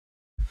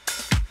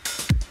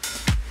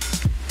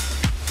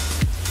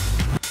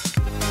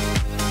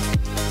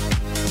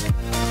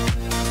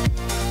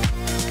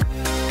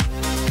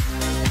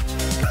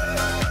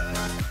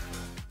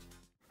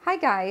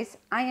guys,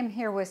 I am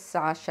here with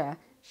Sasha.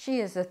 She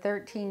is a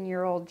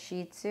 13-year-old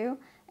Shih Tzu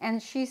and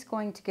she's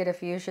going to get a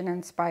fusion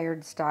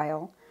inspired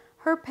style.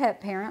 Her pet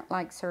parent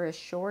likes her as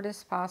short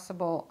as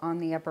possible on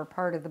the upper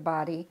part of the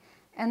body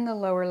and the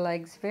lower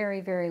legs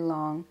very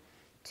long,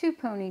 2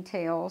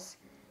 ponytails,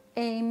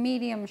 a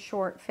medium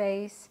short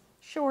face,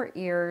 short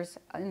ears,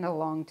 and a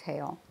long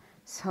tail.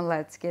 So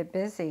let's get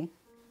busy.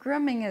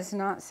 Grooming is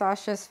not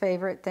Sasha's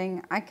favorite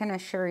thing, I can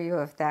assure you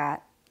of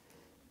that.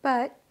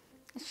 But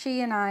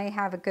she and I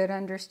have a good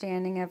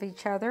understanding of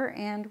each other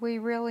and we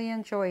really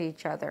enjoy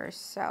each other,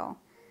 so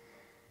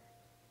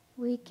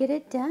we get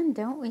it done,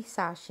 don't we,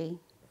 Sashi?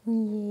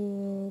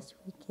 Yes,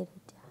 we get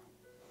it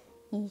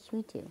done. Yes,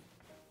 we do.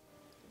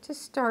 To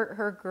start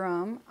her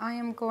groom, I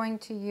am going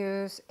to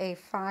use a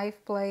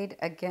 5-blade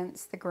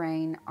against the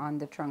grain on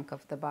the trunk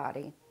of the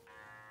body.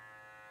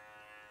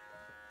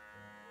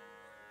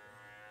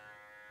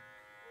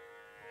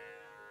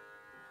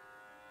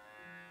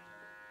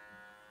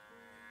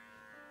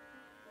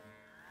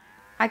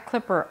 I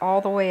clip her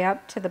all the way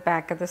up to the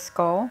back of the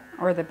skull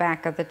or the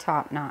back of the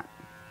top knot.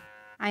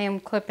 I am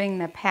clipping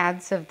the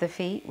pads of the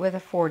feet with a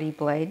 40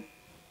 blade.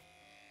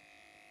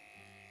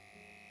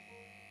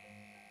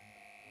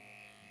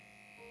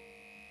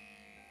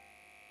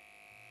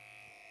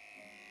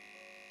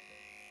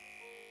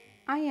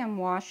 I am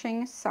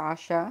washing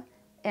Sasha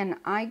in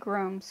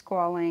iGroom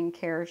Squalane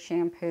Care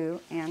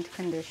shampoo and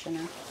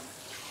conditioner.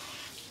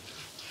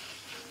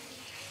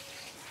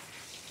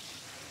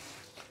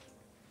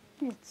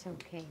 It's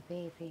okay,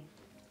 baby.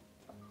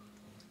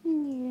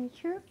 Yes,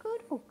 you're a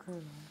good old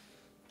girl.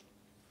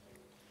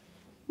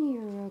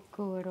 You're a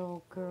good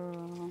old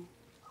girl.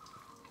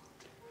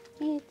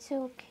 It's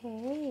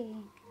okay.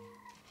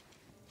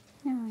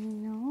 I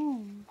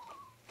know.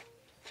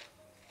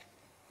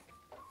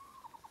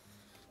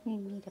 You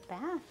need a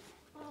bath.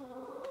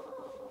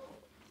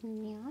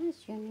 Yes,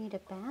 you need a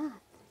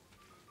bath.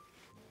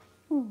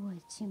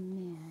 What's the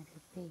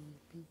matter,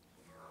 baby?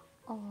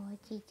 Oh,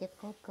 she's a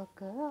good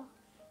girl.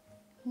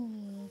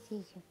 Yeah,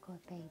 she's a good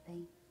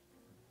baby.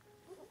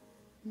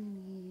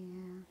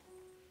 Yeah.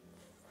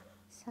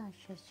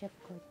 Sasha's a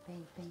good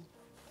baby.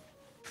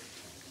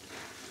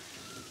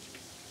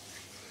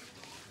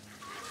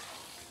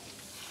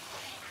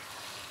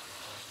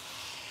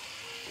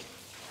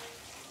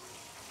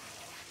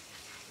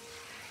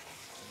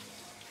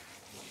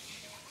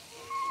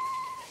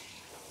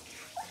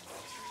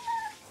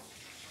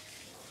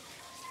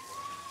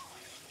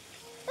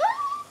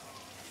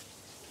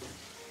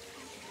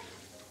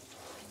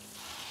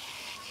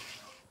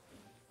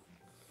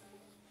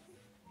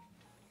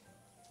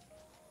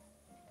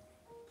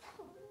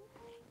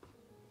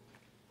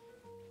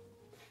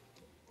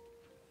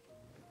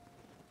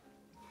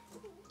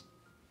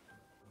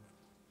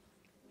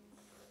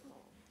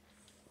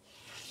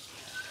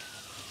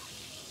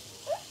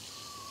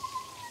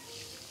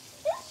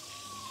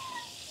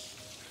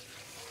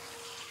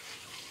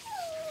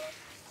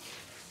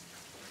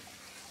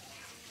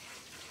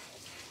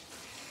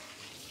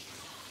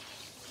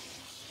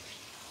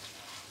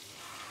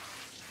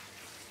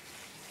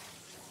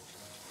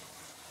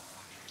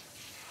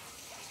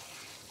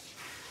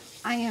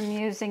 I am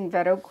using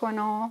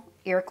Vetoquinol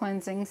ear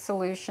cleansing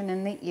solution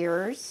in the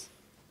ears.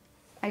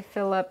 I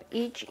fill up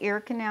each ear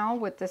canal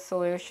with the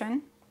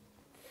solution.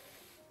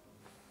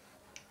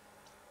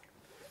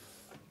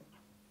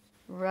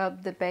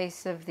 Rub the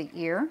base of the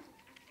ear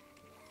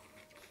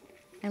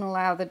and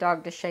allow the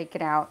dog to shake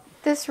it out.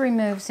 This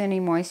removes any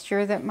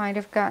moisture that might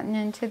have gotten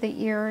into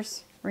the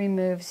ears,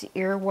 removes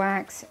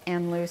earwax,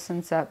 and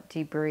loosens up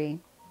debris.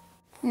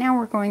 Now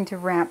we're going to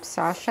wrap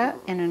Sasha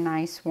in a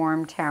nice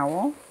warm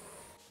towel.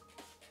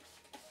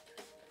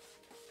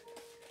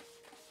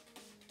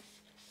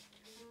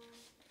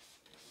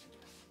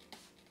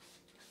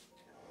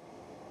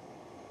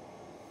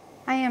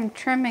 I am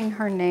trimming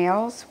her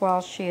nails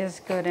while she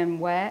is good and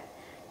wet.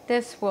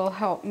 This will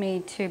help me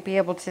to be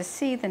able to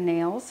see the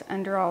nails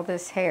under all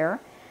this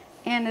hair,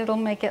 and it'll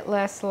make it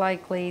less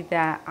likely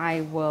that I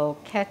will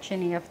catch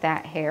any of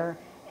that hair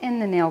in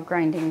the nail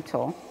grinding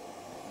tool.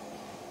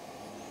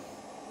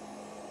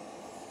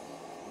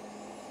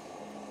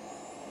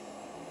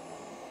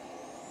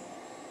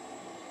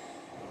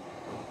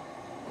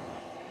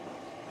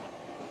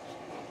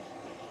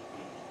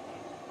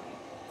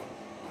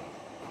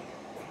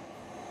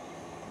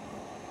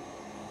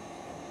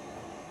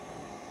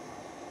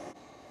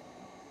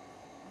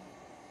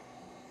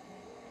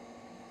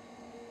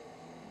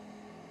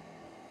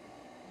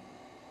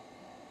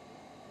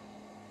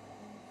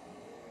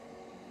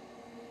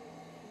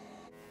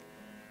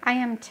 I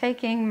am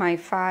taking my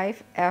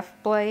 5F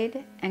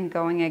blade and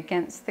going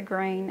against the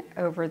grain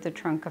over the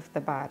trunk of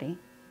the body.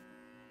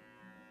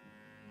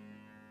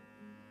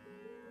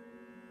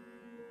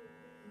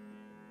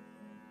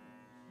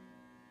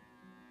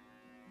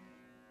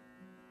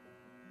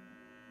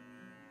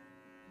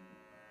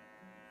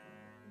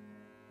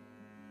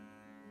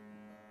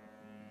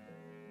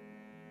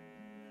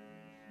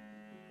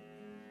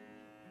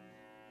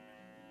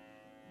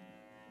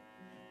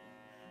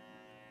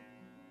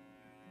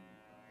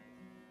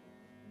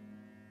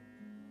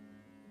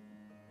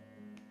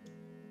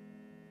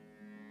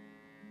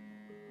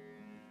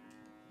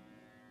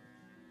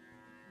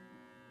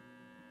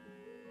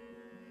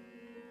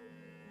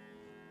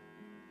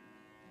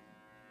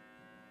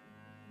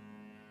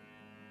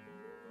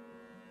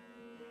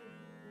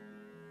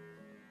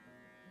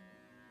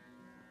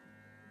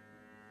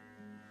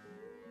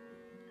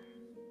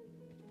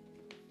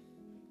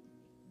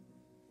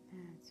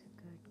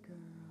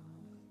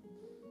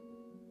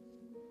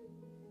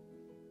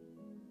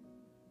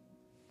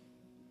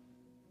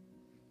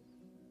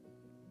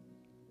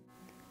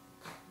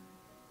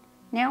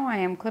 Now I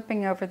am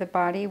clipping over the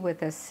body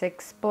with a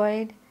 6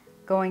 blade,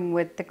 going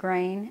with the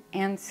grain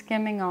and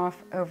skimming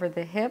off over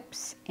the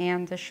hips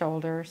and the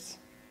shoulders.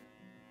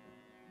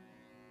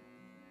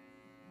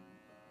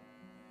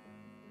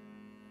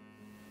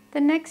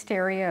 The next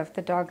area of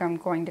the dog I'm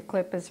going to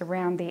clip is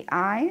around the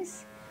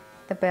eyes,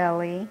 the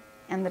belly,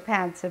 and the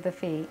pads of the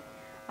feet.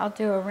 I'll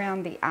do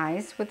around the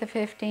eyes with a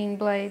 15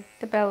 blade,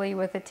 the belly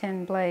with a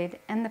 10 blade,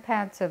 and the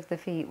pads of the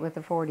feet with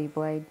a 40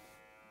 blade.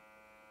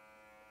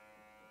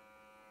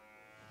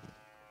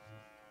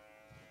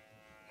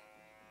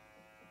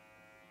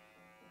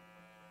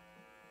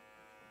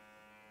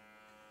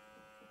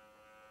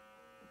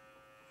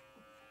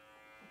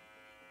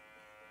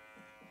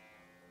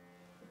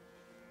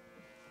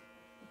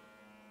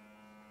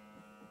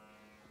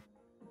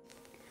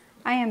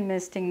 I am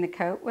misting the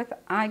coat with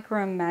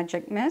iGroom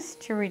Magic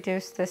Mist to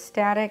reduce the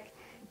static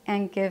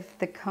and give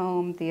the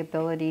comb the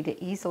ability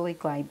to easily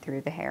glide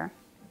through the hair.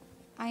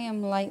 I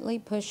am lightly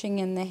pushing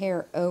in the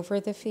hair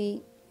over the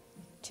feet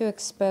to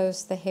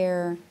expose the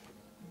hair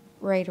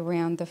right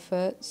around the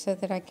foot so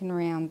that I can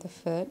round the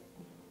foot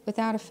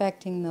without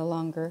affecting the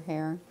longer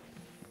hair.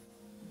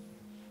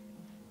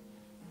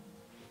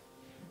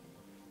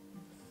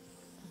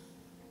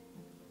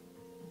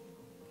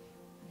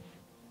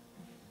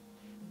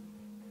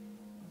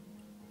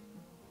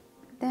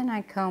 Then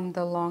I comb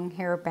the long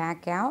hair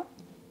back out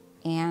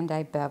and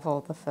I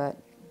bevel the foot.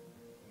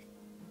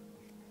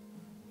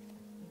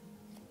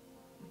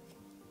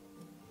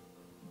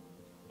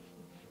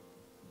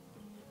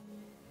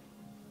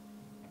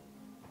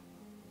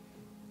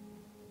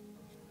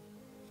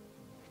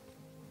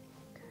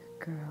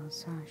 Good girl,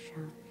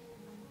 Sasha.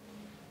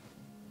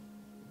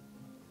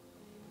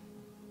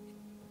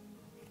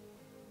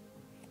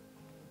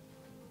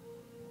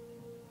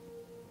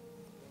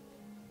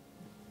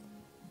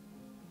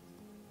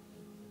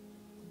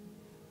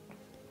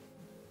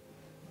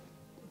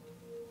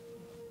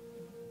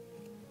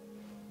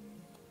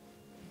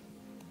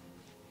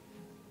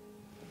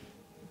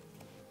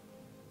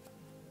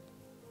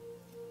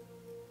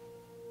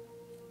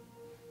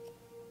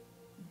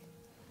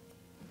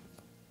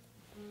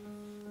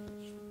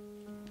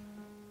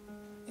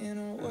 In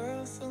a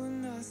world full of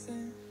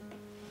nothing,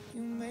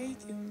 you make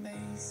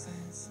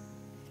sense.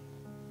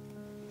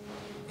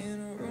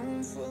 In a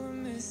room full of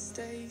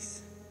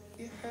mistakes,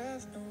 you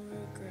have no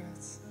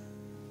regrets.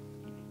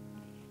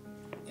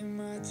 In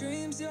my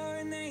dreams, you're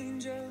an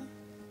angel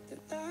that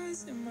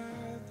lies in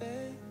my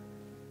bed.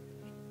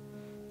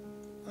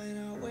 When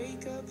I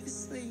wake up, you're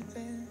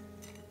sleeping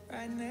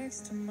right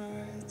next to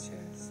my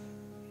chest.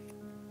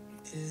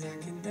 'Cause I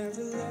can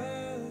never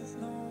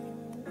love no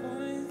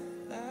one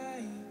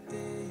like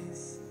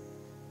this.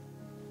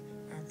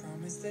 I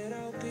promise that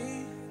I'll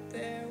be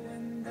there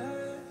when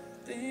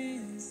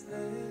nothing's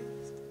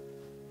left.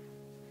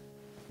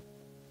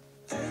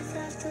 Life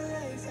after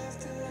life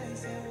after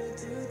life, yeah, we'll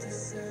do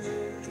this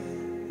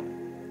again.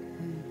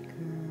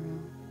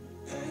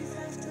 Life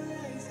after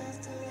life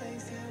after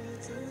life, yeah,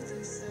 we'll do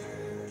this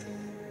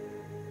again.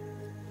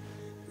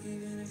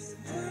 Even if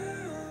the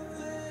world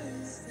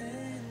was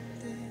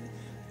ending,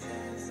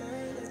 never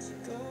let you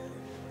go.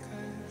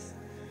 'Cause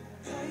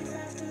life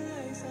after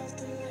life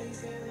after life,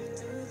 yeah, we'll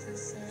do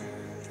this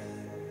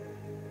again.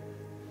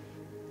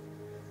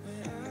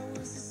 When I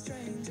was a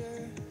stranger,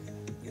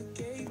 you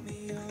gave me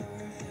your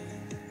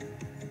hand.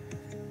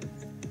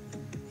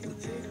 You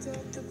picked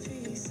up the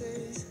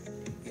pieces,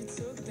 you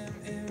took them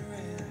and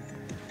ran.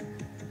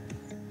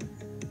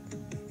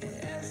 And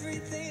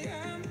everything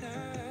I'm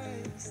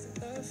nice to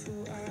love who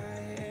I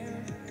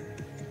am.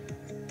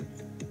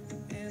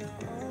 And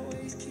I'll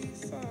always keep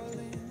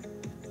falling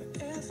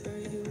wherever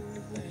you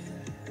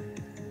land.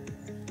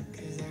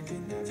 'Cause I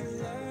could never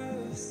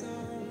love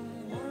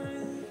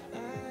someone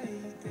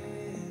like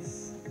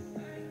this.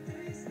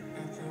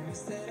 I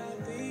promise that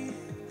I'll be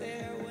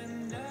there when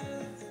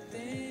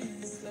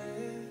nothing's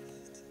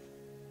left.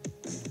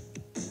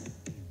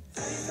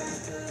 Life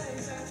after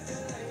life after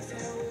life,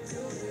 yeah, we'll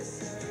do this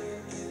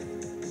again.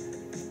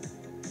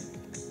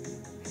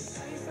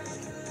 Life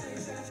after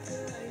life after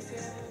life,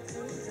 yeah, we'll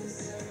do this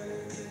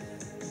again.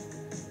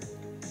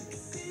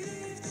 See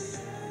if the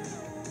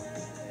world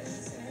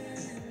was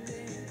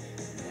ending,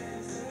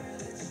 never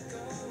let you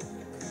go.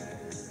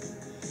 'Cause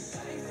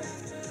life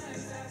after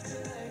life after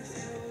life,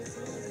 yeah, we'll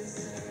do this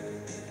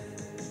again.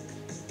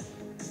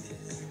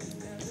 'Cause I could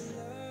never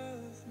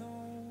love no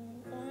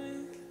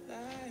one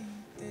like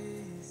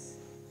this.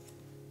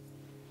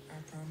 I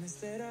promise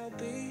that I'll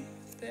be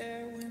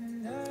there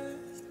when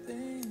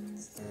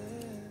nothing's left.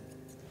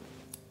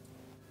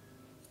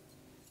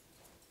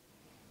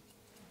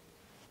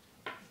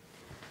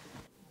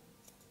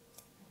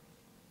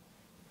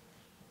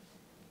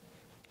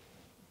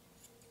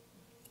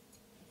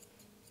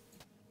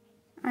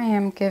 I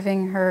am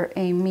giving her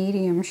a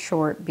medium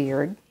short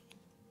beard.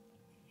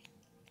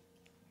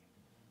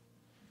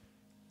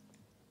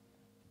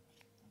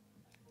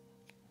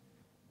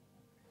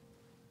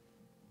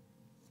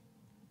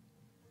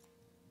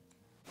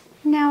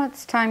 Now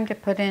it's time to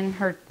put in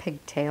her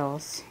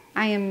pigtails.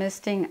 I am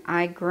misting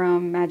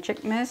iGroom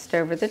Magic Mist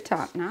over the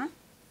top knot,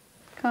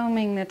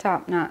 combing the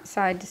top knot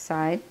side to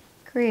side,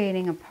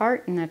 creating a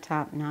part in the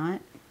top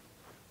knot,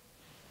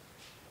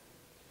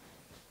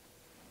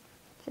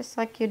 just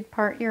like you'd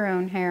part your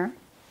own hair.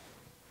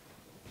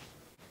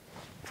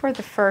 For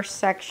the first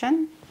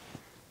section,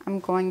 I'm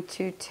going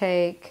to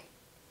take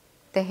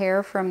the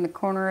hair from the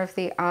corner of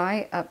the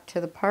eye up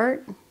to the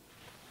part.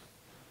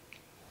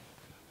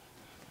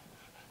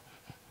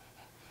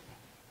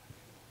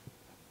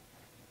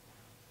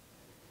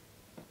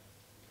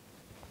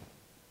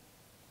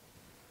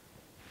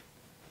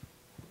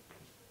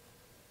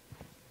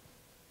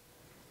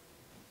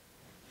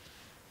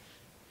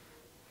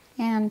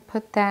 And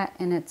put that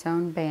in its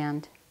own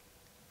band.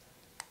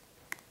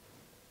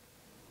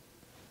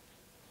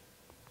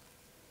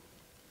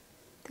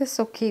 This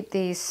will keep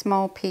these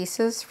small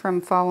pieces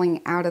from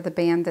falling out of the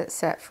band that's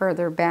set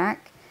further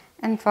back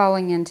and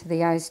falling into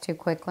the eyes too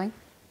quickly.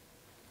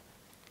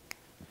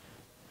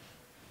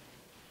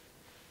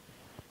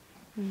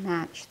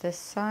 Match this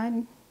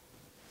side.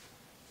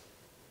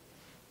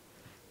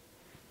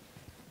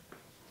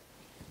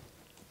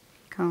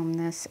 Comb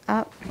this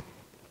up.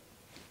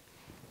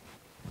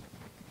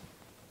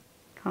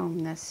 Comb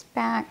this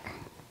back.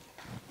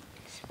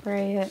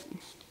 Spray it.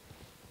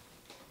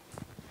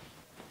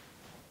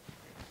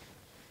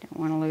 Don't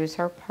want to lose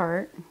our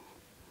part.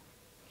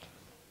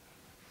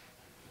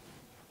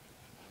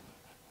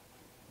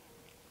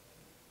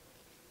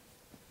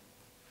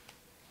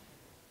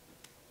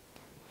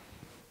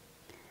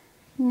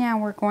 Now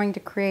we're going to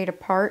create a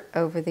part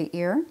over the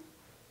ear.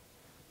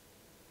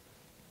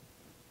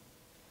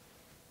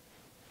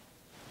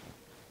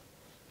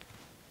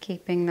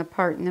 Keeping the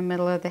part in the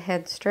middle of the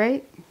head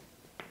straight.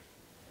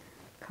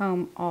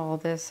 Comb all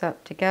this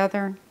up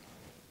together.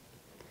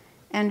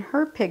 And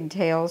her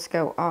pigtails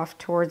go off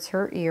towards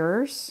her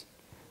ears,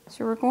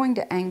 so we're going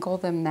to angle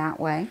them that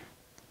way.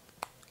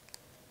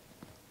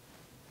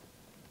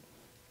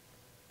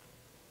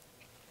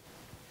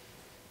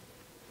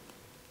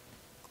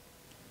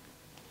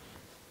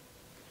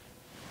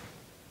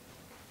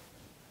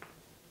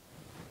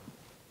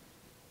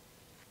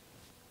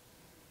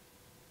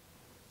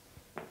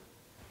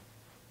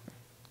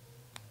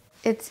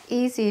 It's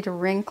easy to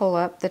wrinkle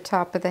up the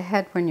top of the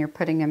head when you're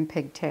putting in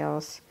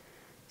pigtails.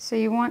 So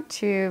you want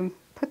to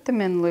put them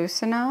in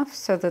loose enough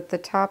so that the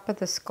top of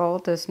the skull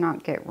does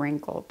not get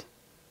wrinkled.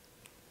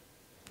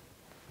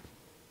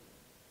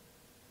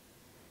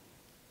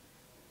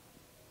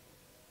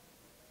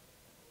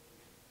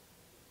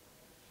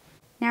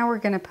 Now we're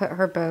going to put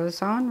her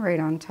bows on right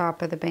on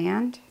top of the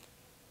band.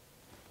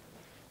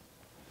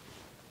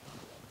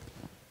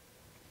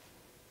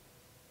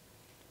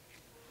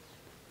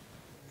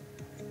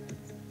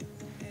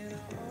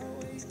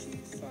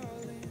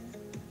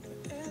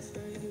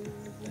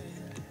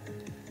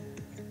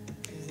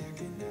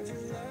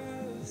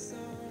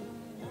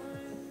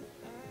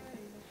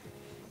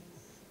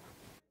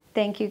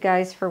 Thank you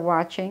guys for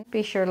watching.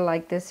 Be sure to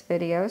like this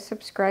video,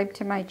 subscribe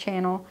to my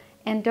channel,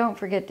 and don't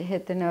forget to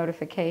hit the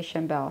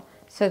notification bell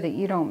so that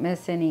you don't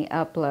miss any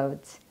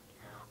uploads.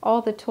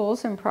 All the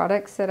tools and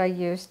products that I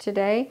used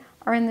today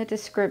are in the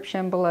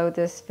description below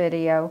this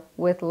video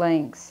with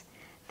links.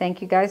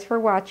 Thank you guys for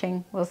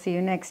watching. We'll see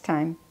you next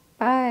time.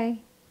 Bye.